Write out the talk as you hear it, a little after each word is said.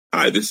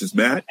Hi, this is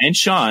Matt and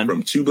Sean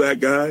from Two Black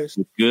Guys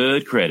with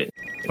Good Credit.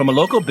 From a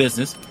local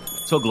business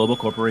to a global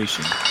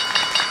corporation.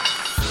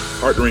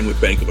 Partnering with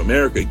Bank of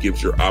America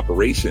gives your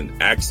operation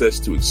access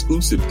to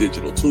exclusive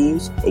digital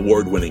tools,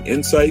 award-winning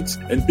insights,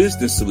 and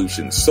business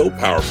solutions so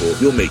powerful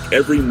you'll make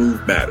every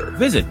move matter.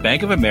 Visit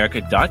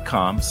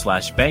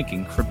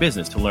bankofamerica.com/banking for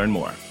business to learn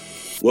more.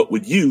 What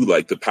would you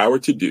like the power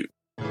to do?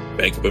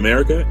 Bank of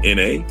America,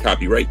 N.A.,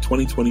 copyright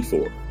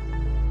 2024.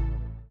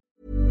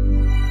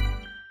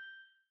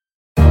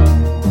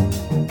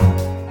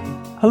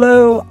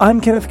 Hello,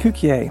 I'm Kenneth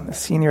Cukier, a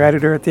senior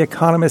editor at The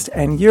Economist,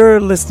 and you're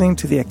listening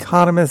to The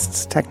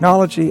Economist's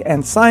technology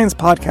and science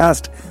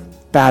podcast,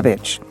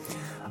 Babbage.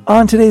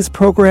 On today's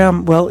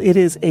program, well, it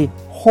is a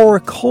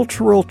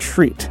horticultural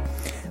treat.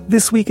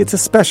 This week it's a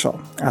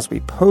special, as we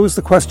pose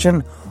the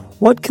question,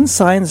 what can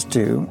science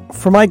do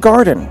for my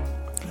garden?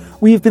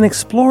 We've been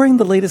exploring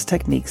the latest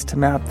techniques to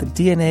map the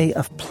DNA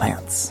of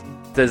plants.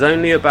 There's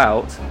only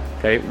about,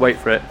 wait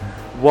for it,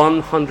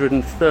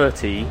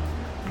 130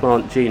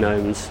 plant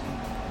genomes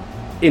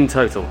in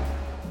total.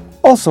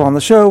 Also on the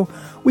show,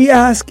 we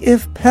ask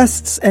if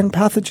pests and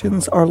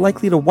pathogens are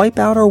likely to wipe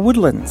out our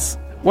woodlands.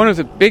 One of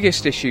the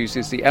biggest issues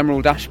is the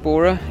emerald ash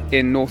borer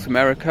in North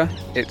America.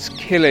 It's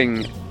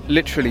killing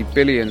literally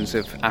billions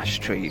of ash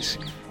trees.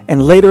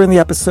 And later in the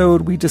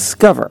episode, we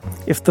discover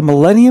if the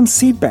Millennium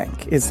Seed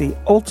Bank is the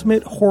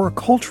ultimate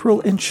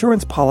horticultural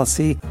insurance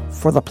policy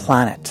for the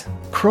planet.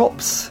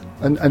 Crops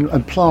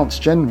and plants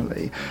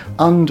generally,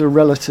 under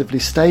relatively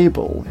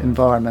stable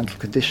environmental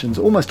conditions,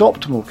 almost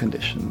optimal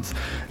conditions,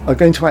 are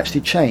going to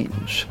actually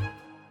change.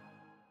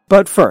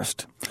 But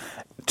first,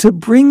 to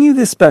bring you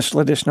this special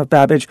edition of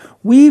Babbage,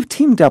 we've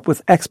teamed up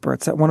with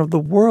experts at one of the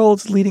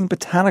world's leading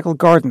botanical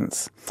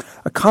gardens.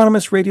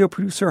 Economist radio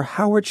producer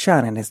Howard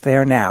Shannon is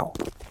there now.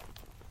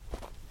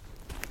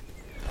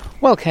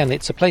 Well, Ken,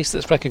 it's a place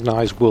that's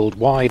recognised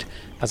worldwide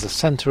as a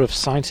centre of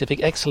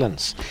scientific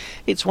excellence.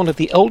 It's one of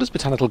the oldest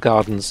botanical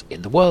gardens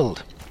in the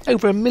world.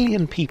 Over 1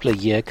 million people a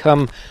year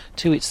come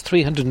to its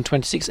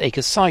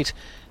 326-acre site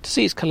to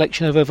see its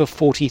collection of over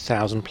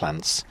 40,000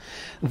 plants.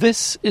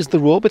 This is the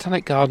Royal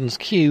Botanic Gardens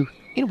Kew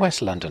in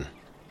West London.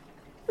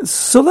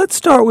 So let's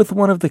start with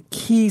one of the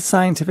key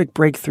scientific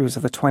breakthroughs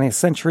of the 20th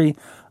century,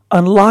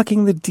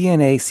 unlocking the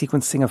DNA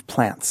sequencing of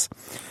plants.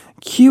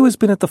 Kew has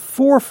been at the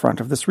forefront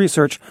of this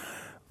research.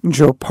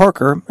 Joe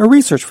Parker, a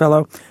research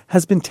fellow,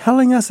 has been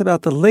telling us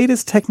about the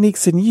latest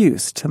techniques in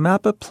use to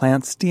map a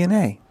plant's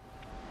DNA.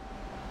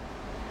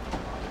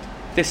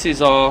 This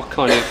is our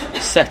kind of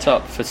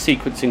setup for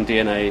sequencing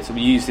DNA. So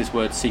we use this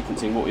word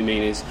sequencing. What we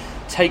mean is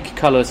take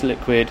colours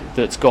liquid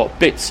that's got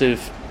bits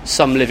of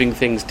some living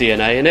thing's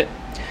DNA in it.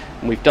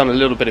 And we've done a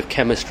little bit of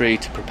chemistry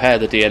to prepare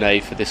the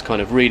DNA for this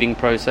kind of reading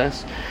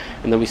process.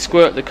 And then we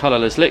squirt the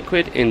colourless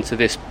liquid into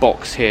this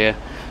box here,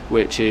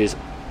 which is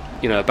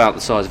about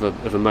the size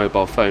of a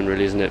mobile phone,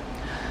 really, isn't it?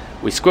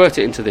 We squirt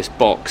it into this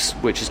box,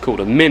 which is called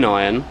a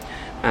MinION,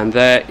 and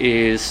there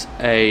is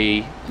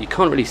you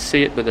can't really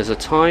see it, but there's a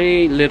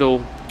tiny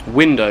little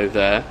window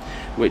there,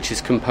 which is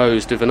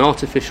composed of an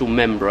artificial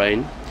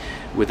membrane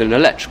with an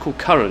electrical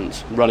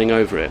current running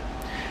over it.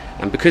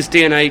 And because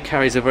DNA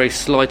carries a very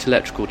slight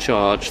electrical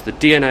charge, the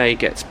DNA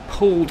gets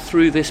pulled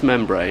through this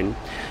membrane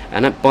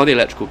and by the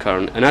electrical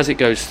current, and as it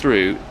goes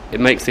through, it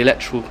makes the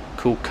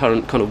electrical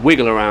current kind of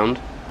wiggle around,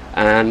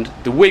 and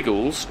the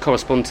wiggles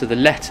correspond to the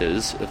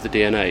letters of the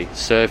DNA.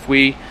 So if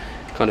we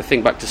kind of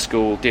think back to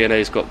school,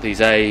 DNA's got these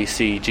A,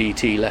 C, G,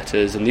 T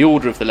letters, and the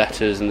order of the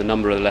letters and the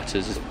number of the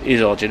letters is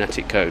our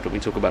genetic code when we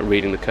talk about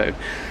reading the code.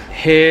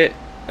 Here,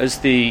 as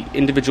the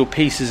individual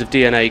pieces of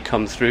DNA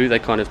come through, they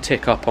kind of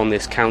tick up on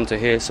this counter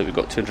here. So we've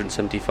got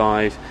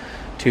 275,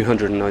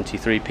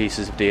 293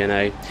 pieces of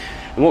DNA.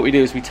 And what we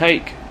do is we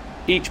take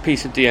each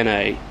piece of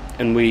DNA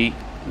and we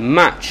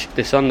match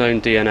this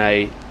unknown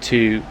DNA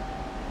to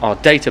our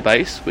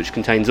database, which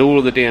contains all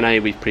of the DNA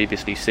we've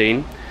previously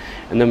seen,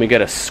 and then we get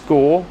a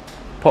score,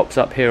 pops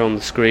up here on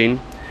the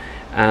screen,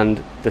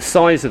 and the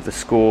size of the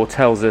score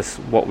tells us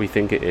what we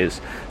think it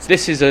is. So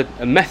this is a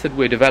method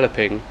we're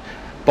developing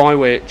by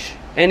which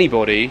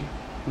anybody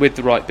with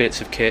the right bits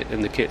of kit,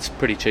 and the kit's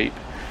pretty cheap,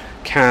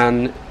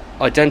 can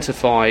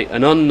identify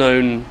an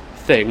unknown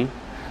thing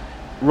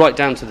right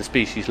down to the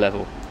species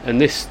level. And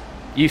this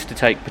used to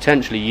take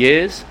potentially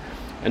years,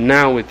 and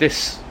now with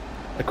this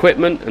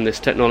equipment and this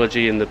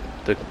technology and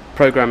the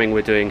programming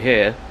we're doing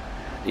here,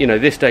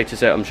 this data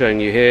set I'm showing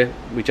you here,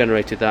 we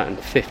generated that in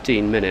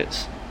 15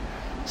 minutes.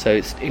 So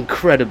it's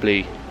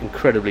incredibly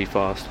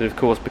fast. And of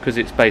course, because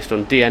it's based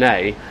on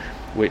DNA,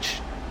 which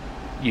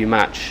you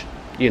match,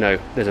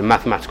 there's a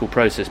mathematical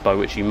process by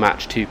which you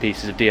match two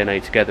pieces of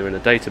DNA together in a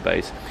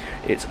database,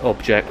 it's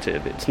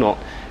objective. It's not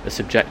a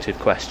subjective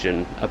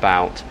question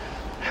about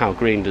how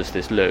green does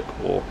this look,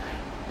 or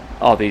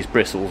are these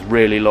bristles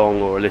really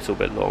long or a little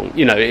bit long?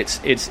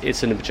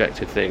 It's an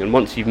objective thing. And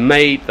once you've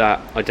made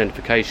that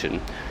identification,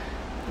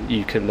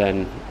 you can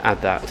then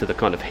add that to the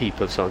kind of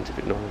heap of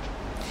scientific knowledge.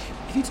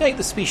 If you take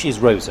the species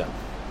Rosa,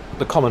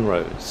 the common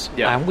rose,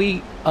 yeah, and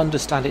we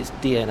understand its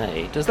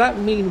DNA, does that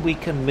mean we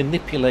can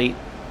manipulate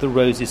the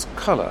rose's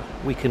colour,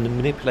 we can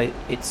manipulate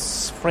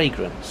its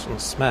fragrance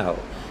and smell.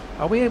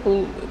 Are we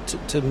able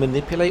to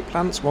manipulate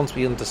plants once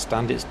we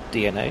understand its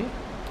DNA?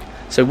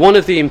 So one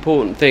of the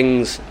important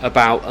things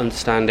about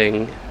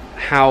understanding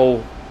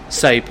how,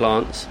 say,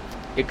 plants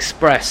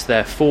express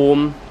their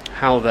form,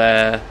 how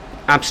their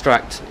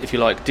abstract, if you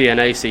like,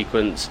 DNA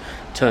sequence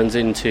turns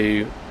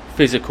into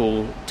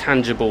physical,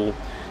 tangible,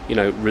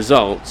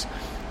 results,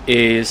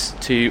 is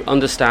to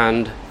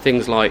understand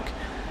things like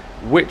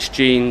which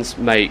genes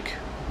make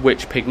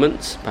which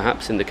pigments,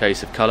 perhaps in the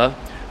case of colour,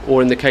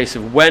 or in the case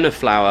of when a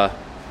flower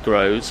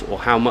grows or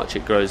how much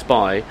it grows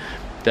by.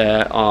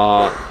 There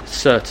are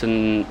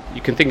certain,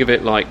 you can think of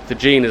it like the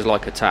gene is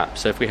like a tap.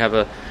 So if we have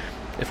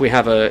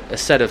a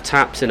set of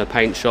taps in a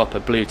paint shop, a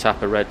blue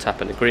tap, a red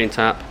tap and a green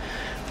tap,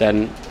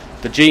 then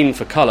the gene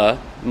for colour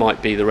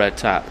might be the red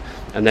tap.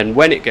 And then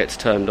when it gets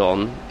turned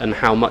on and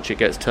how much it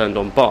gets turned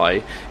on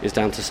by is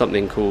down to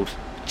something called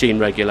gene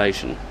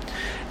regulation.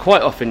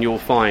 Quite often you'll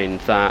find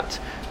that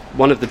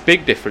one of the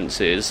big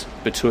differences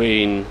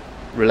between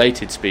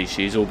related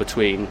species or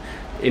between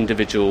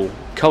individual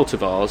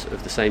cultivars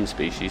of the same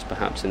species,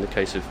 perhaps in the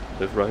case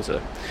of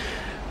Rosa,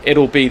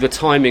 it'll be the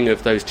timing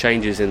of those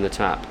changes in the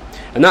tap.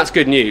 And that's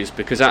good news,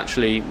 because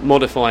actually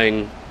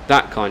modifying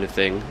that kind of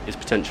thing is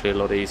potentially a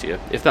lot easier,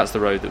 if that's the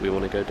road that we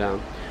want to go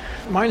down.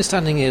 My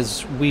understanding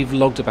is we've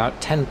logged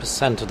about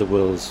 10% of the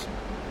world's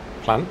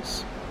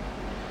plants,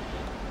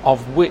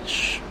 of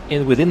which,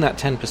 within that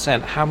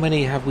 10%, how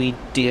many have we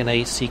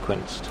DNA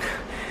sequenced?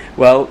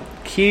 Well,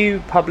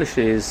 Kew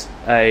publishes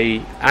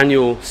an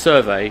annual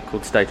survey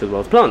called State of the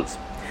World's Plants,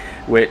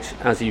 which,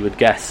 as you would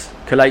guess,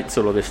 collates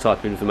all of this type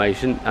of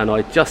information, and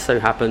I just so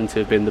happen to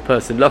have been the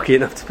person lucky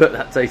enough to put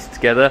that data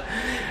together,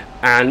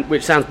 and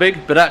which sounds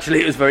big, but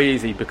actually it was very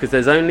easy, because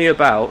there's only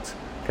about,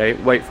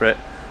 wait for it,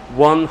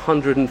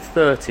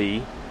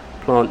 130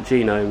 plant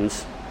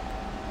genomes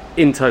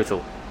in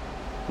total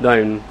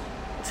known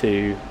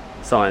to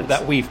science.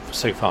 That we've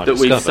so far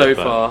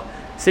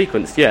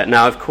sequenced, yeah.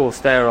 Now, of course,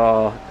 there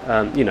are,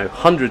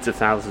 hundreds of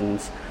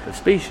thousands of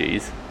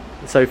species.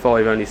 So far,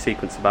 we've only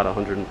sequenced about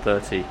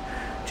 130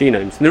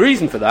 genomes. And the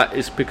reason for that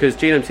is because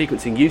genome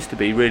sequencing used to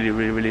be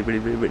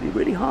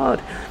really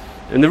hard.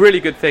 And the really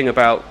good thing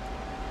about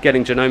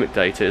getting genomic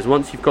data is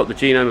once you've got the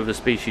genome of a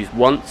species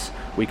once,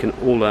 we can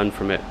all learn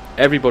from it.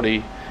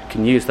 Everybody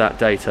can use that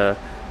data.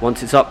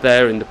 Once it's up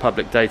there in the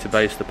public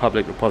database, the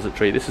public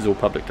repository, this is all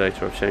public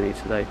data I've shown you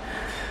today,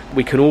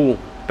 we can all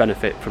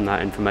benefit from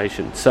that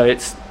information. So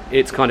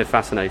it's kind of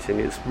fascinating.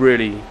 It's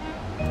really,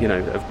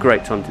 a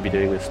great time to be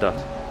doing this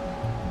stuff.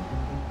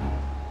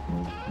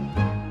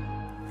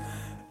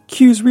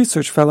 Kew's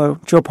research fellow,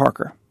 Joe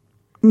Parker.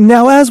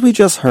 Now, as we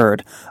just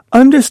heard,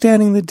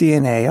 understanding the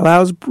DNA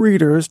allows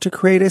breeders to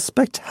create a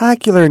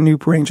spectacular new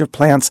range of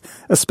plants,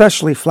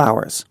 especially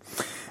flowers.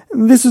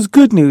 This is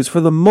good news for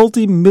the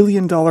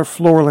multi-million-dollar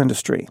floral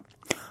industry.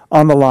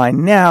 On the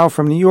line now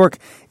from New York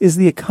is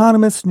The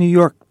Economist New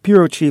York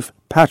bureau chief,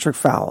 Patrick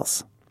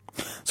Fowles.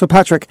 So,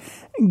 Patrick,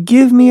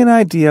 give me an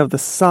idea of the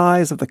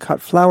size of the cut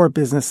flower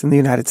business in the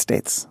United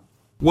States.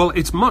 Well,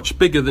 it's much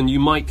bigger than you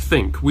might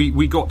think.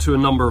 We got to a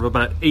number of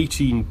about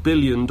 $18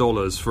 billion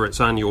for its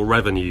annual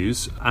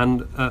revenues.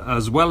 And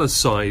as well as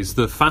size,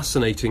 the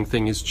fascinating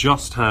thing is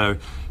just how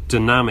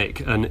dynamic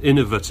and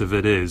innovative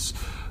it is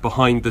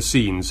behind the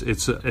scenes.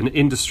 It's an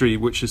industry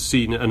which has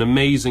seen an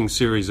amazing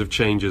series of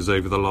changes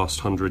over the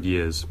last 100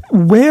 years.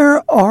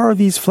 Where are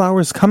these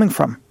flowers coming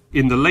from?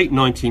 In the late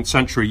 19th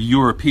century,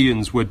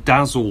 Europeans were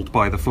dazzled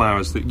by the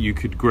flowers that you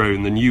could grow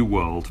in the New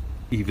World,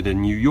 even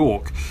in New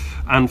York.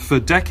 And for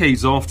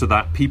decades after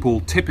that,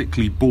 people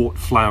typically bought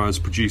flowers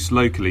produced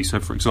locally. So,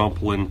 for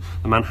example, in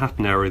the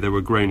Manhattan area, they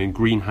were grown in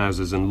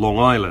greenhouses in Long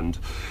Island.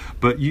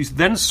 But you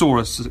then saw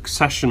a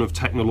succession of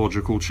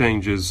technological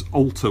changes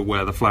alter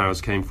where the flowers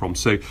came from.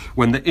 So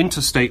when the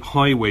interstate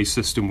highway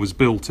system was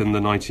built in the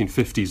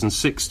 1950s and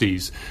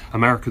 60s,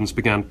 Americans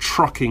began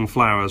trucking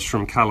flowers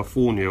from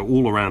California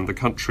all around the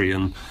country,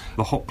 and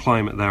the hot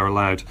climate there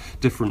allowed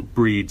different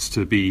breeds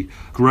to be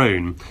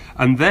grown.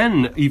 And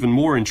then, even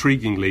more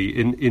intriguingly,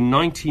 in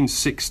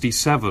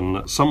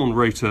 1967, someone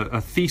wrote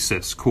a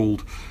thesis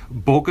called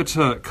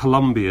Bogota,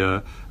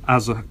 Colombia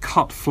as a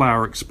cut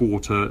flower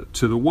exporter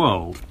to the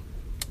world.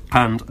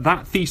 And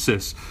that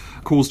thesis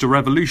caused a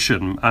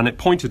revolution, and it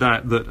pointed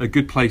out that a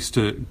good place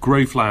to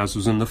grow flowers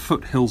was in the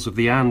foothills of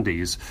the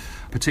Andes,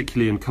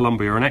 particularly in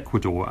Colombia and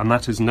Ecuador, and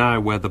that is now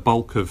where the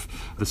bulk of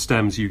the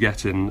stems you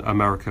get in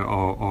America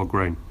are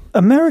grown.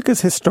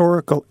 America's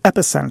historical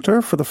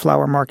epicenter for the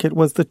flower market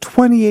was the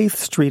 28th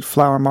Street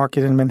Flower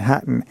Market in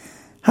Manhattan.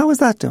 How is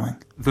that doing?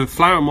 The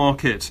flower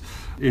market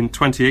in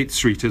 28th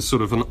Street is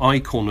sort of an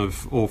icon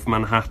of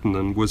Manhattan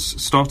and was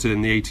started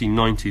in the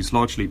 1890s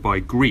largely by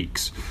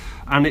Greeks.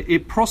 And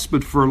it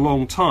prospered for a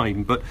long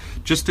time, but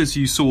just as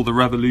you saw the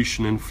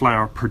revolution in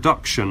flower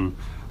production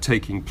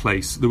taking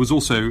place, there was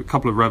also a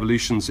couple of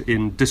revolutions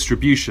in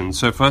distribution.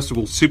 So first of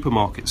all,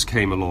 supermarkets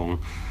came along.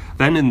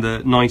 Then in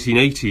the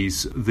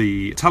 1980s,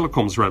 the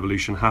telecoms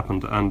revolution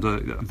happened, and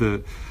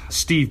the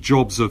Steve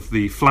Jobs of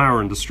the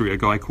flower industry, a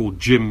guy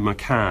called Jim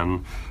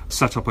McCann,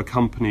 set up a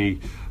company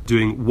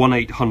doing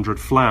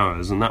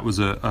 1-800-Flowers, and that was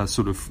a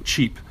sort of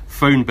cheap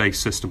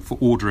phone-based system for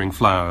ordering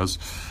flowers.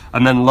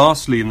 And then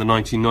lastly, in the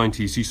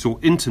 1990s, you saw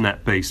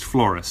internet-based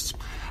florists.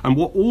 And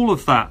what all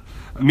of that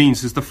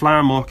means is the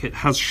flower market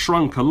has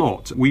shrunk a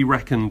lot. We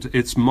reckoned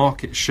its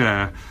market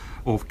share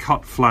of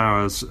cut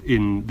flowers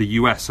in the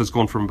US has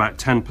gone from about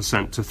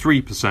 10% to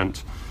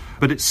 3%.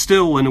 But it's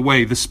still, in a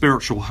way, the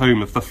spiritual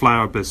home of the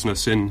flower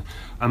business in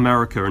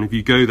America. And if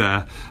you go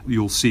there,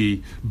 you'll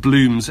see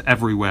blooms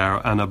everywhere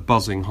and a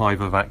buzzing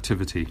hive of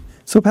activity.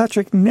 So,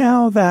 Patrick,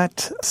 now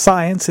that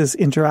science is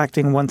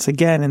interacting once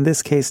again, in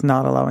this case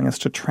not allowing us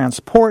to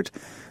transport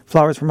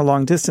flowers from a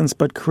long distance,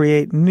 but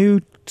create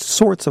new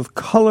sorts of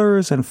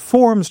colors and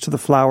forms to the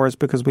flowers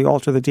because we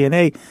alter the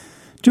DNA,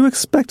 do you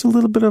expect a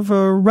little bit of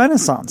a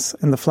renaissance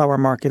in the flower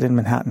market in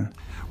Manhattan?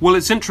 Well,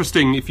 it's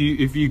interesting. If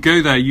you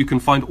go there, you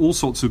can find all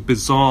sorts of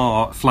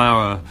bizarre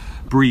flower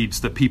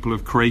breeds that people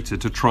have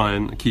created to try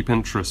and keep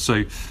interest.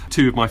 So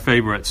two of my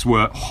favourites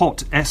were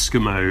Hot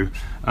Eskimo,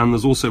 and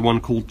there's also one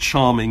called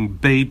Charming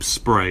Babe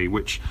Spray,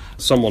 which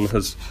someone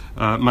has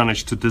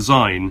managed to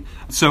design.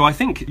 So I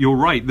think you're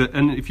right, that,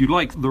 and if you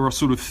like, there are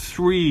sort of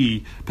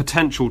three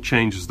potential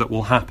changes that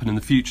will happen in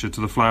the future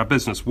to the flower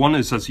business. One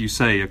is, as you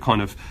say, a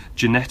kind of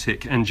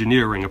genetic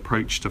engineering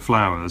approach to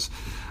flowers.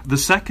 The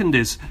second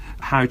is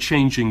how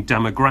changing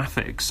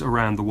demographics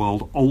around the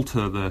world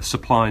alter the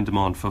supply and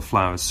demand for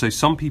flowers. So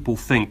some people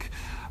think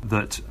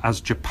that as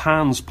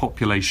Japan's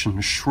population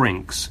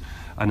shrinks,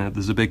 and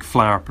there's a big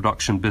flower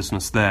production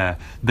business there,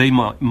 they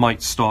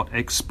might start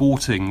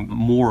exporting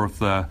more of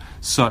the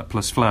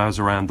surplus flowers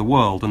around the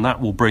world, and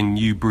that will bring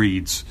new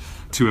breeds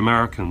to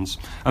Americans.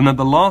 And then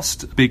the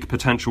last big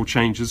potential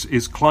change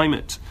is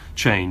climate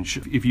change.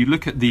 If you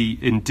look at the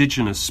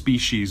indigenous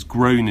species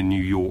grown in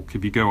New York,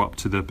 if you go up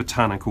to the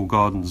botanical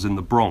gardens in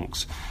the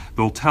Bronx,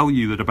 they'll tell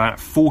you that about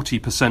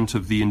 40%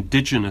 of the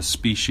indigenous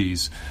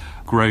species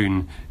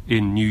grown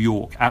in New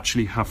York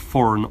actually have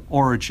foreign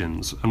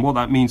origins. And what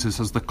that means is,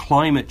 as the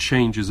climate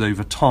changes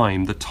over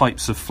time, the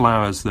types of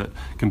flowers that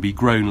can be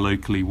grown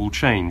locally will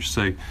change.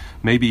 So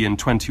maybe in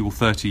 20 or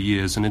 30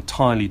 years, an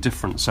entirely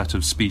different set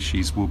of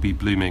species will be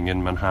blooming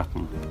in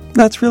Manhattan.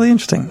 That's really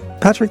interesting.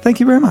 Patrick, thank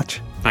you very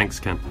much. Thanks,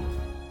 Ken.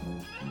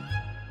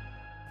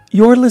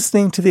 You're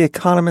listening to the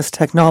Economist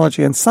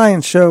Technology and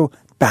Science show,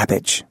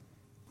 Babbage.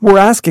 We're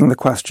asking the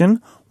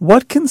question,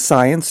 what can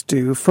science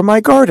do for my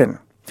garden?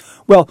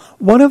 Well,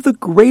 one of the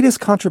greatest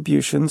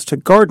contributions to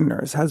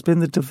gardeners has been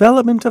the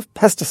development of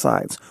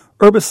pesticides,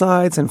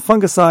 herbicides, and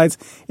fungicides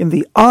in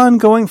the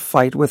ongoing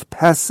fight with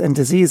pests and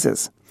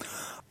diseases.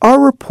 Our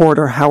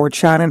reporter, Howard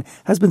Shannon,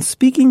 has been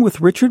speaking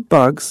with Richard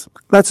Buggs,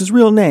 that's his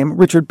real name,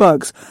 Richard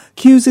Buggs,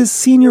 Q's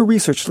senior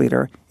research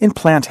leader in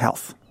plant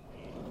health.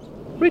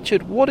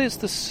 Richard, what is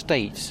the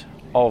state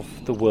of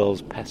the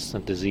world's pests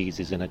and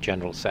diseases in a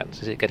general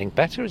sense? Is it getting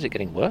better? Is it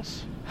getting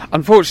worse?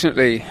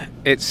 Unfortunately,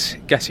 it's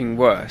getting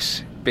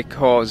worse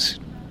because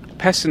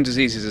pests and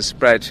diseases are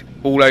spread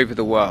all over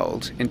the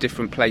world in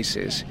different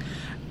places.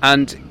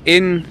 And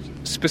in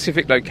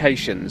specific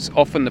locations,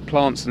 often the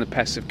plants and the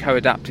pests have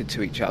co-adapted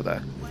to each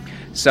other.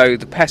 So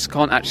the pests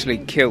can't actually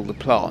kill the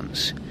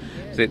plants.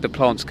 The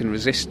plants can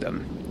resist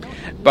them.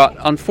 But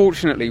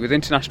unfortunately, with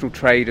international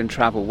trade and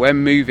travel, we're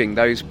moving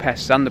those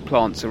pests and the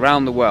plants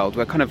around the world.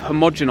 We're kind of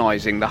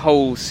homogenising the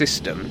whole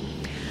system,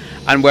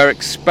 and we're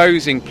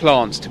exposing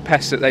plants to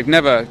pests that they've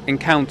never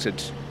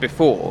encountered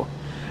before,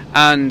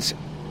 and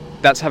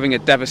that's having a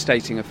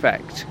devastating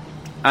effect.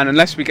 And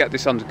unless we get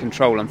this under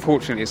control,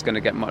 unfortunately, it's going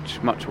to get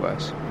much, much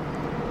worse.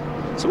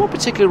 So what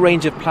particular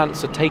range of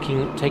plants are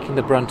taking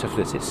the brunt of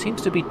this? It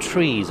seems to be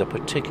trees are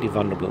particularly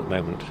vulnerable at the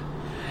moment.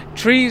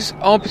 Trees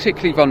are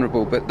particularly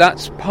vulnerable, but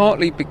that's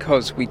partly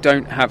because we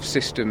don't have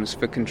systems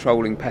for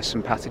controlling pests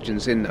and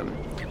pathogens in them.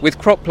 With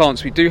crop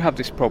plants, we do have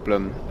this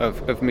problem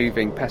of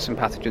moving pests and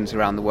pathogens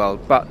around the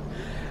world, but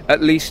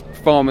at least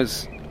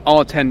farmers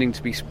are tending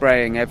to be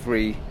spraying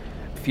every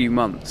few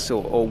months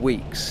or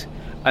weeks.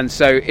 And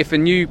so if a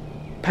new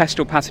pest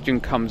or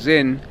pathogen comes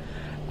in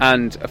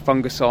and a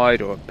fungicide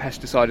or a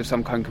pesticide of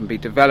some kind can be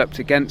developed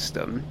against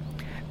them,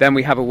 then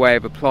we have a way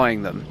of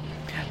applying them.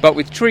 But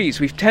with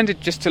trees, we've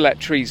tended just to let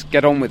trees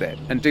get on with it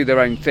and do their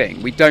own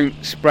thing. We don't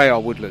spray our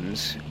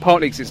woodlands,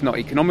 partly because it's not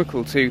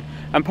economical to,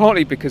 and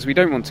partly because we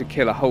don't want to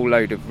kill a whole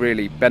load of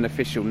really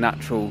beneficial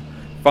natural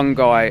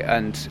fungi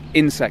and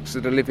insects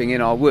that are living in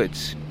our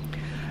woods.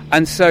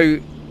 And so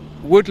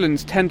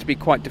woodlands tend to be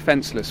quite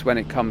defenceless when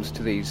it comes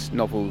to these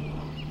novel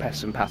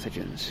pests and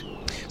pathogens.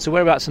 So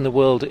whereabouts in the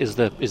world is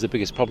the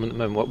biggest problem at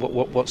the moment?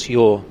 What's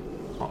your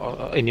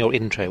in your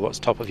in tray? What's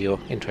top of your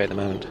in tray at the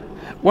moment?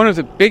 One of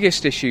the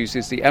biggest issues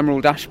is the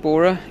emerald ash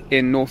borer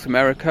in North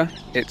America.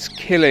 It's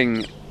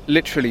killing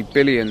literally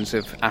billions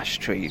of ash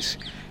trees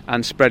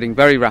and spreading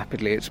very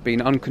rapidly. It's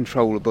been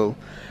uncontrollable.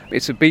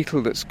 It's a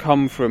beetle that's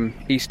come from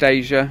East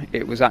Asia.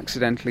 It was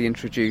accidentally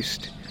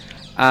introduced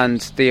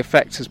and the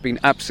effect has been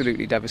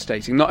absolutely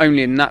devastating, not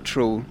only in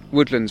natural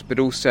woodlands but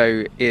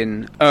also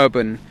in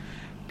urban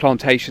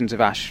plantations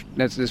of ash.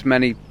 There's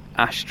many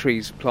ash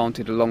trees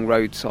planted along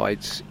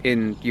roadsides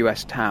in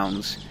US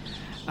towns,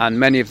 and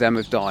many of them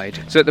have died.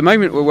 So at the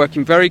moment we're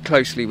working very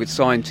closely with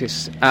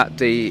scientists at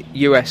the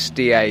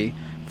USDA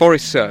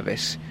Forest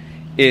Service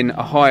in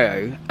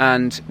Ohio,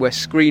 and we're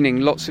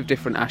screening lots of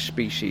different ash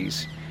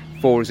species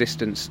for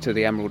resistance to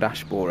the emerald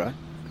ash borer,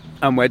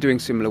 and we're doing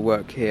similar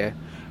work here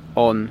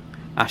on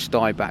ash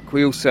dieback.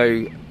 We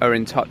also are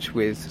in touch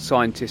with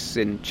scientists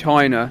in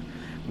China,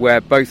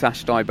 where both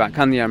ash dieback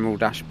and the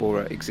emerald ash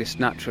borer exist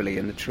naturally,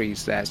 and the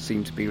trees there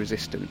seem to be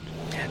resistant.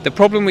 The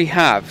problem we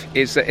have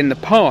is that in the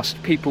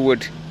past people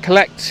would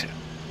collect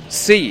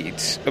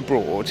seeds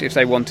abroad if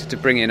they wanted to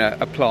bring in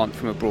a plant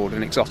from abroad,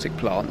 an exotic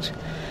plant,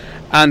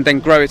 and then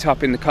grow it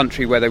up in the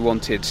country where they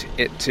wanted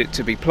it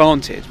to be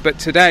planted. But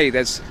today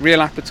there's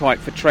real appetite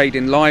for trade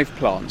in live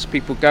plants.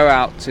 People go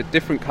out to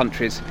different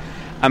countries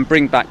and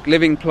bring back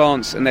living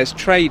plants, and there's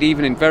trade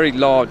even in very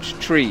large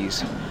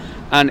trees.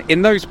 And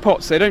in those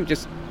pots they don't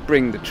just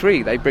bring the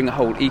tree, they bring a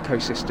whole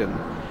ecosystem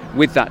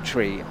with that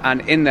tree, and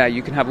in there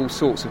you can have all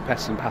sorts of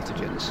pests and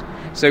pathogens.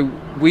 So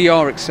we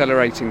are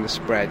accelerating the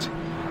spread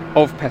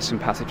of pests and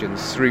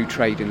pathogens through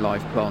trade in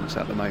live plants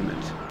at the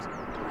moment.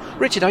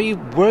 Richard, are you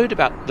worried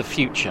about the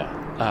future?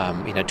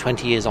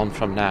 20 years on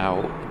from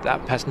now,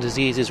 that pest and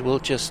diseases will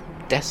just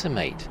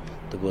decimate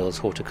the world's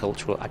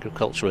horticultural,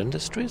 agricultural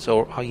industries,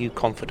 or are you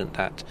confident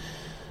that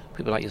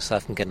people like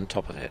yourself can get on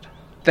top of it?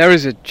 There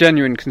is a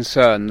genuine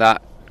concern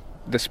that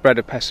the spread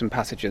of pests and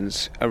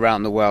pathogens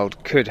around the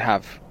world could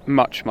have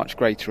much, much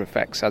greater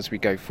effects as we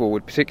go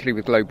forward, particularly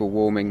with global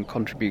warming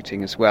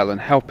contributing as well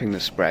and helping the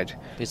spread.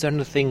 Is there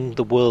anything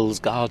the world's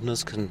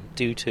gardeners can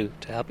do to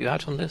help you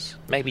out on this?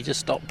 Maybe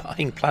just stop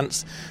buying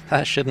plants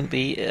that shouldn't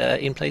be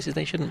in places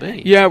they shouldn't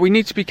be? Yeah, we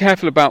need to be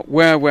careful about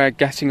where we're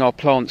getting our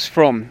plants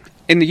from.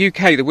 In the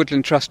UK, the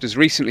Woodland Trust has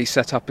recently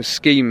set up a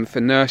scheme for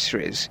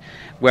nurseries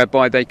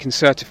whereby they can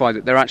certify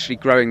that they're actually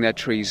growing their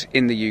trees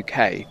in the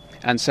UK,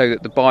 and so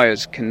that the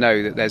buyers can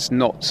know that there's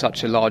not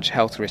such a large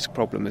health risk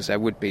problem as there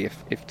would be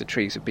if the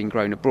trees have been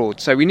grown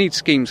abroad. So we need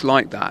schemes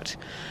like that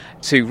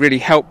to really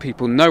help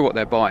people know what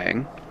they're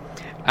buying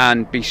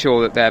and be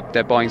sure that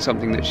they're buying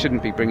something that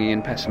shouldn't be bringing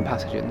in pests and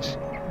pathogens.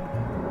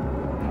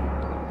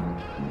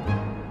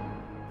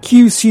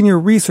 Kew Senior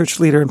Research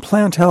Leader in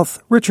Plant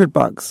Health, Richard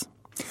Buggs.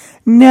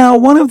 Now,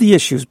 one of the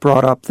issues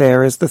brought up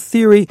there is the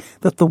theory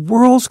that the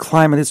world's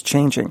climate is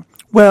changing.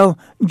 Well,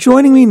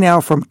 joining me now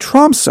from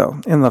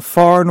Tromsø in the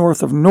far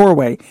north of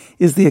Norway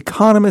is the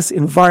Economist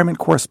environment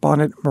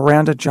correspondent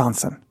Miranda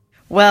Johnson.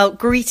 Well,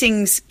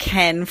 greetings,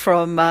 Ken,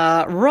 from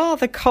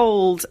rather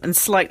cold and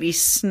slightly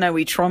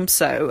snowy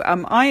Tromsø.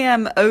 I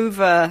am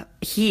over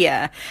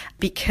here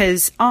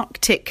because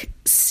Arctic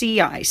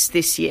sea ice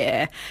this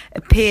year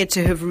appeared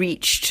to have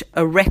reached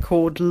a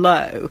record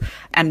low,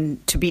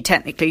 and to be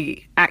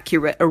technically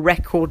accurate, a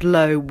record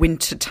low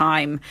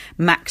wintertime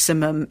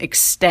maximum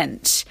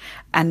extent.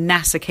 And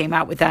NASA came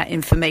out with that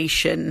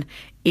information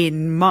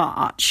in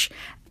March.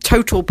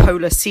 Total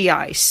polar sea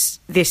ice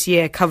this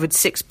year covered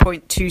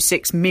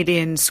 6.26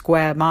 million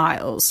square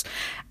miles,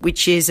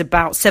 which is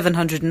about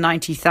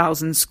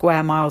 790,000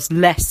 square miles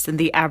less than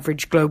the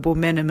average global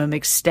minimum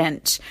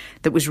extent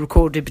that was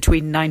recorded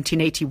between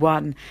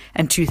 1981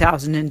 and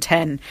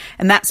 2010.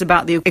 And that's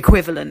about the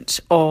equivalent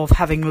of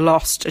having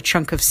lost a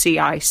chunk of sea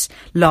ice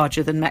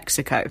larger than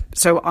Mexico.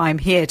 So I'm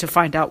here to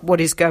find out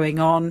what is going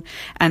on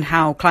and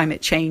how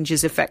climate change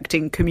is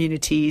affecting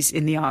communities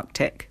in the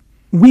Arctic.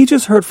 We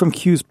just heard from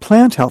Kew's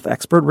plant health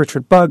expert,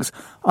 Richard Buggs,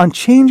 on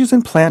changes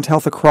in plant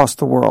health across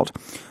the world.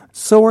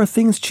 So are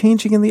things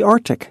changing in the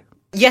Arctic?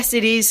 Yes,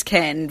 it is,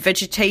 Ken.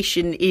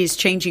 Vegetation is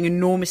changing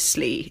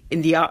enormously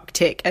in the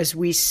Arctic as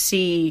we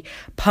see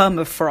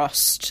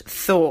permafrost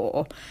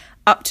thaw.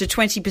 Up to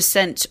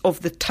 20%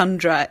 of the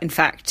tundra, in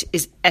fact,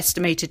 is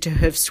estimated to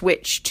have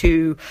switched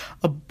to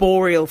a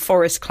boreal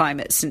forest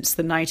climate since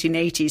the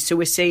 1980s. So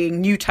we're seeing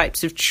new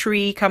types of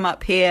tree come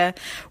up here.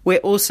 We're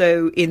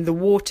also in the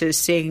waters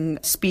seeing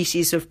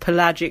species of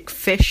pelagic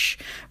fish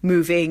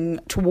moving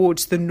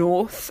towards the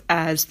north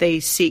as they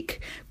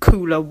seek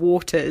cooler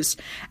waters.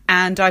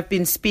 And I've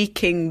been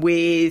speaking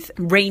with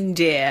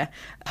reindeer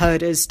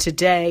herders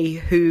today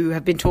who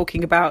have been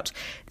talking about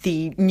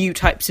the new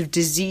types of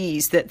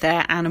disease that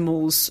their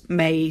animals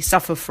may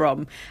suffer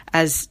from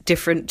as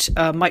different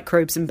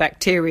microbes and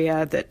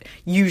bacteria that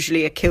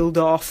usually are killed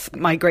off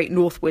migrate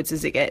northwards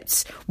as it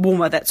gets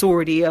warmer. That's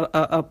already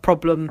a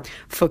problem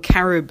for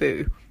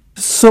caribou.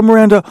 So,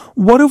 Miranda,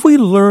 what have we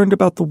learned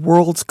about the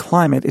world's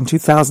climate in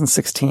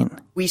 2016?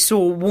 We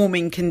saw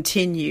warming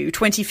continue.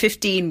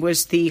 2015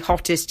 was the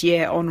hottest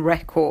year on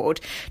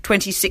record.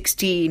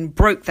 2016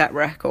 broke that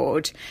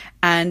record,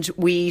 and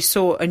we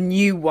saw a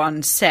new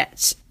one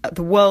set.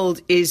 The world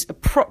is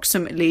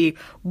approximately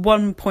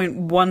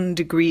 1.1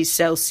 degrees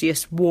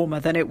Celsius warmer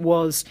than it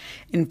was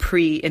in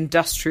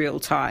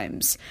pre-industrial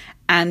times.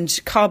 And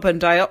carbon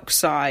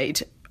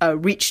dioxide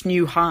reached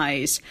new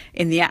highs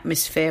in the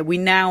atmosphere. We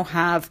now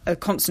have a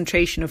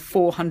concentration of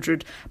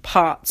 400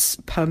 parts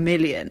per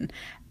million.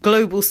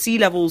 Global sea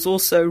levels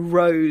also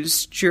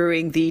rose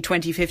during the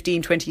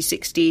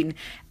 2015-2016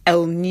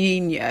 El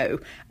Nino,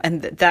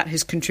 and that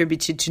has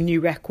contributed to new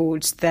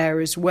records there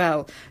as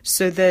well.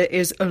 So there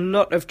is a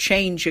lot of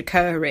change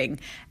occurring,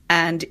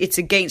 and it's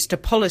against a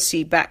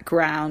policy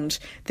background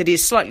that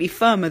is slightly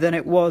firmer than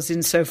it was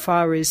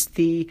insofar as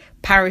the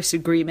Paris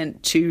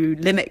Agreement to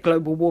limit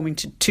global warming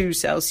to 2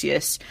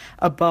 Celsius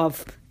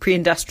above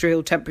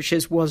pre-industrial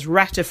temperatures was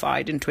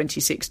ratified in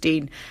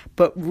 2016.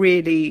 But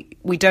really,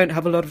 we don't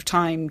have a lot of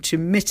time to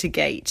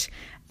mitigate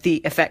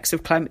the effects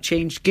of climate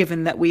change,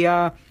 given that we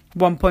are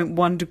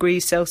 1.1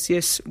 degrees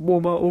Celsius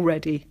warmer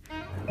already.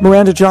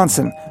 Miranda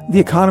Johnson, The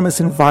Economist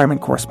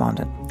environment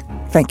correspondent.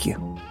 Thank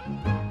you.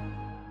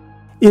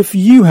 If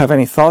you have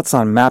any thoughts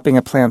on mapping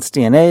a plant's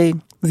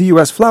DNA, the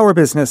U.S. flower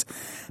business,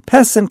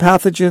 pests and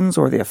pathogens,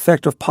 or the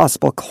effect of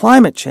possible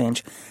climate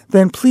change,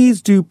 then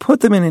please do put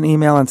them in an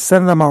email and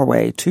send them our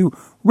way to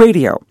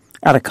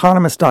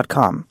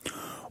radio@economist.com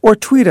or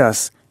tweet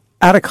us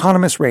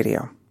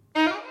 @EconomistRadio.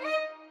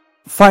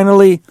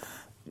 Finally,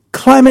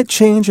 climate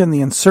change and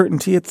the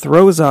uncertainty it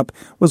throws up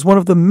was one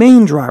of the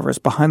main drivers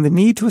behind the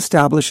need to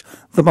establish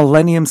the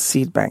Millennium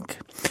Seed Bank.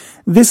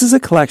 This is a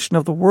collection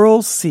of the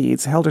world's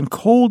seeds held in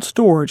cold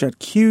storage at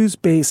Kew's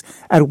base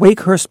at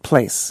Wakehurst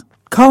Place.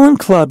 Colin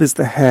Clubb is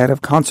the head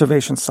of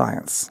conservation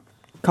science.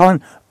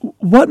 Colin,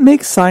 what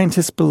makes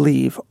scientists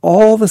believe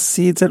all the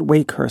seeds at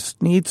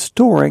Wakehurst need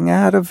storing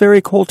at a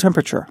very cold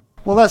temperature?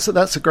 Well,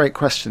 that's a great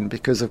question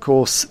because, of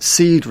course,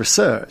 seed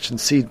research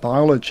and seed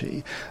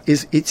biology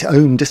is its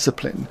own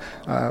discipline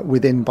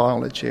within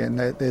biology, and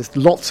there's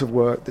lots of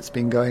work that's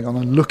been going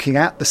on looking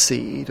at the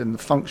seed and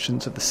the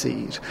functions of the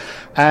seed.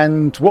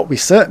 And what we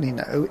certainly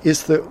know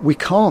is that we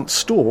can't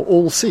store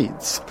all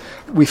seeds.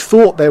 We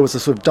thought there was a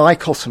sort of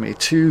dichotomy,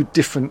 2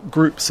 different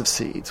groups of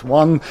seeds,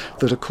 one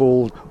that are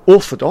called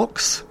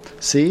orthodox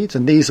seeds,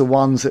 and these are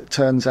ones that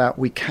turns out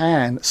we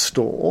can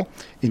store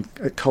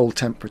at cold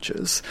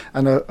temperatures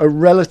and are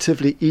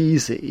relatively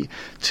easy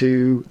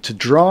to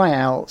dry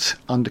out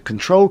under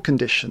controlled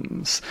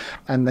conditions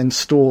and then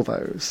store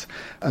those.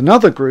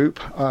 Another group,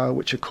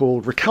 which are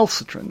called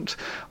recalcitrant,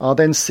 are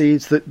then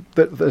seeds that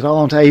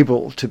aren't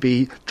able to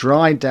be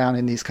dried down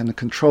in these kind of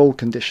controlled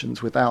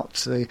conditions without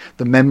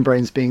the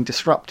membranes being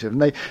disrupted.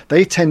 And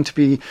they tend to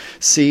be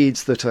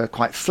seeds that are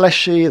quite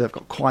fleshy, they've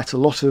got quite a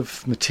lot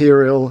of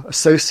material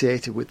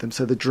associated with them,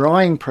 so the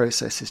drying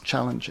process is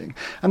challenging.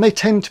 And they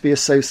tend to be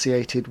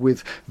associated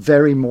with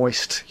very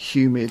moist,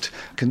 humid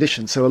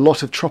conditions. So a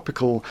lot of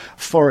tropical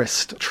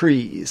forest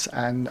trees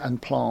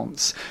and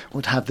plants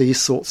would have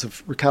these sorts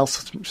of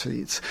recalcitrant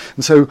seeds.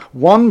 And so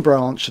one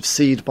branch of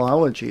seed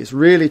biology is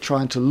really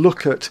trying to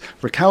look at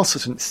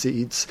recalcitrant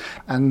seeds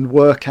and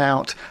work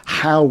out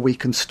how we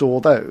can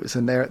store those.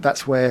 And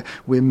that's where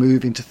we're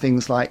moving to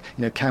things like,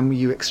 can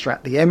you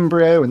extract the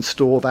embryo and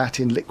store that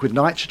in liquid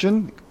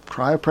nitrogen,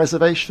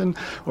 cryopreservation,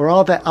 or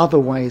are there other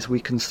ways we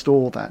can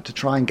store that to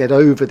try and get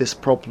over this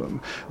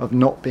problem of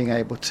not being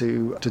able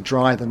to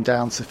dry them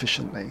down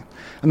sufficiently?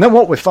 And then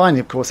what we're finding,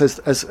 of course,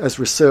 as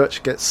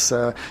research gets,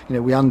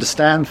 we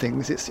understand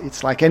things.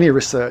 It's like any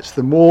research.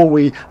 The more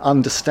we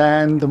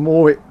understand, the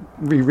more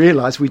we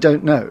realise we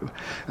don't know.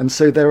 And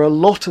so there are a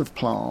lot of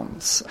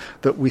plants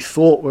that we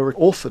thought were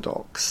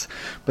orthodox,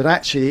 but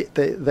actually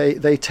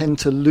they tend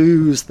to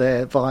lose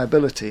their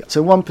viability.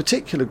 So one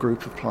particular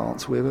group of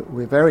plants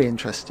we're very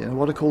interested in are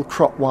what are called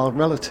crop wild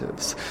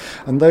relatives.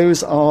 And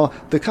those are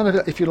the kind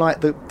of, if you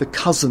like, the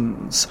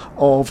cousins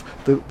of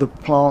the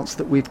plants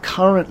that we've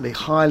currently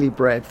highly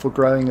bred for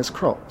growing as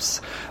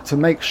crops, to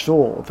make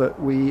sure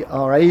that we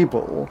are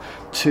able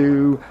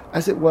to,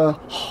 as it were,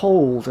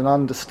 hold and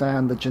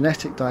understand the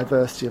genetic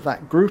diversity of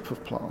that group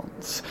of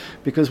plants.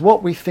 Because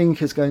what we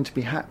think is going to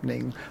be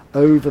happening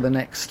over the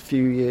next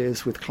few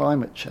years with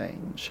climate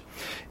change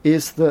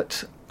is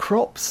that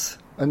crops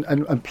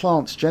and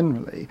plants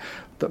generally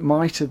that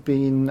might have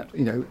been,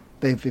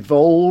 they've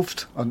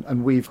evolved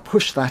and we've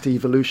pushed that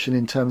evolution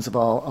in terms of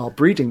our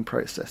breeding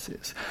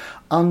processes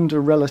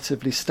under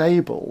relatively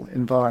stable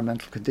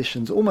environmental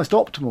conditions, almost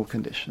optimal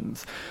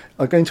conditions,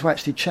 are going to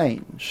actually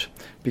change,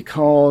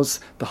 because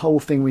the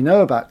whole thing we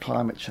know about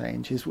climate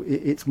change is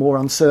it's more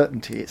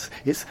uncertainty,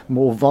 it's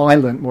more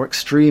violent, more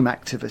extreme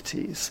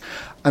activities.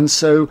 And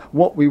so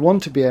what we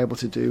want to be able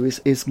to do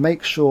is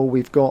make sure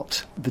we've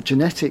got the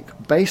genetic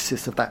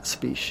basis of that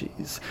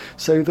species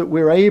so that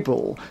we're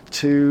able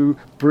to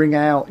bring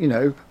out,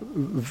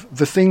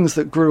 the things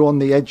that grew on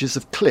the edges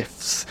of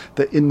cliffs,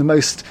 that in the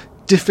most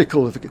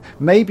difficult,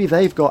 maybe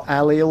they've got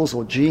alleles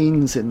or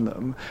genes in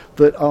them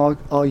that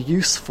are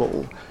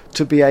useful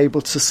to be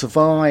able to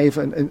survive,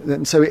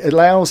 and so it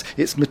allows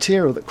its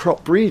material that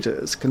crop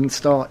breeders can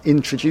start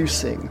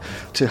introducing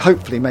to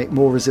hopefully make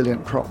more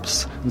resilient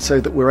crops, and so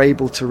that we're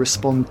able to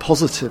respond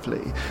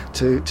positively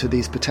to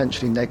these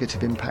potentially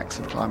negative impacts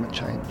of climate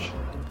change.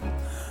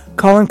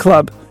 Colin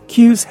Clubb,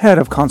 Kew's head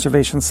of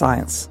conservation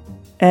science.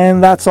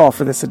 And that's all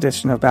for this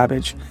edition of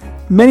Babbage.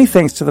 Many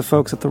thanks to the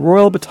folks at the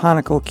Royal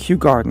Botanical Kew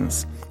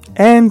Gardens.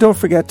 And don't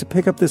forget to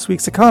pick up this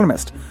week's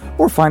Economist,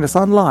 or find us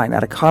online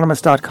at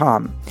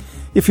economist.com.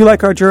 If you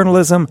like our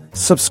journalism,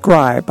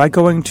 subscribe by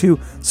going to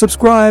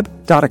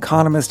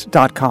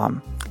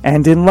subscribe.economist.com.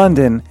 And in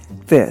London,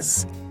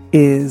 this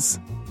is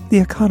The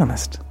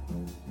Economist.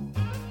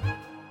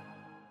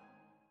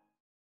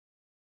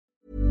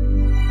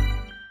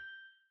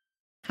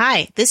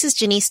 Hi, this is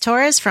Janice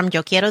Torres from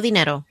Yo Quiero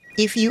Dinero.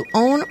 If you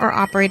own or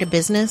operate a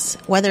business,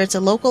 whether it's a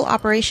local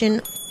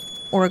operation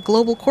or a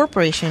global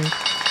corporation,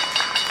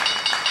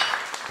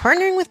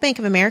 partnering with Bank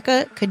of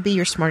America could be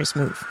your smartest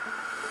move.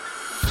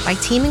 By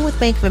teaming with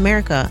Bank of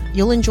America,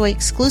 you'll enjoy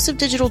exclusive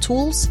digital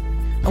tools,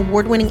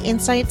 award-winning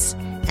insights,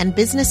 and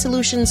business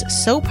solutions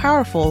so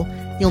powerful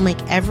you'll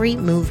make every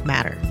move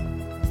matter.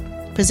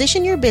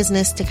 Position your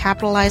business to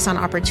capitalize on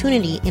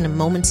opportunity in a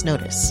moment's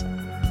notice.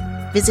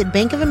 Visit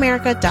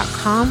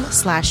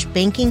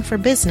bankofamerica.com/banking for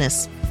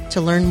business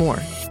to learn more.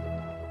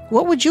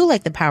 What would you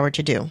like the power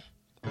to do?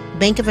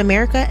 Bank of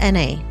America,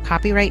 N.A.,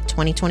 copyright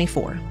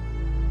 2024.